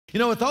You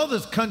know, with all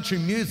this country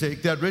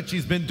music that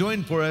Richie's been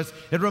doing for us,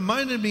 it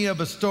reminded me of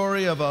a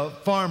story of a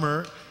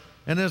farmer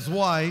and his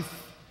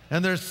wife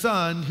and their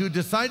son who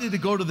decided to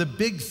go to the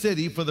big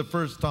city for the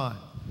first time.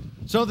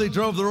 So they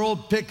drove their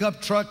old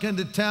pickup truck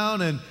into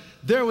town, and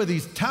there were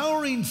these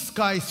towering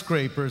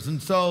skyscrapers.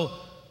 And so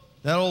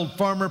that old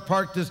farmer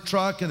parked his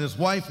truck and his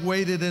wife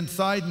waited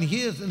inside, and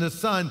he and his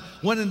son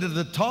went into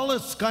the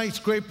tallest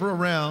skyscraper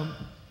around,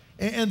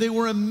 and they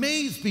were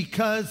amazed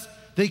because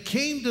they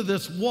came to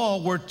this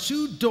wall where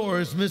two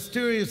doors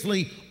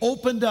mysteriously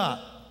opened up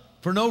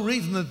for no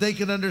reason that they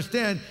could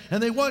understand,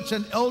 and they watched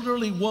an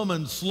elderly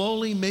woman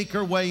slowly make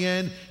her way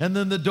in, and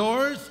then the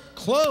doors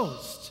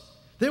closed.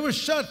 They were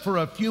shut for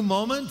a few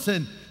moments,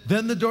 and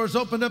then the doors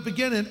opened up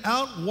again, and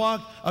out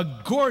walked a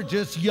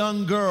gorgeous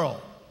young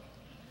girl.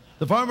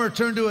 The farmer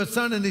turned to his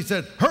son and he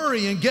said,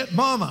 "Hurry and get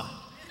mama."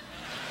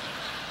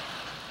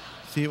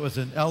 See, it was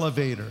an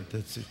elevator.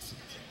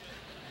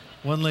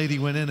 One lady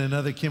went in,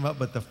 another came up,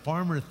 but the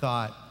farmer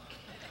thought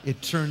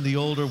it turned the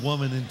older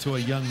woman into a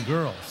young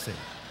girl, see.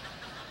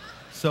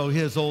 So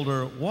his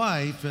older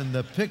wife in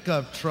the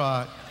pickup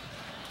truck,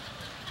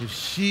 if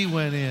she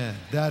went in,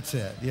 that's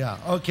it, yeah,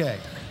 okay.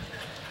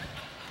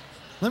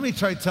 Let me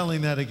try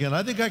telling that again.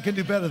 I think I can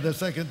do better the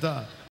second time.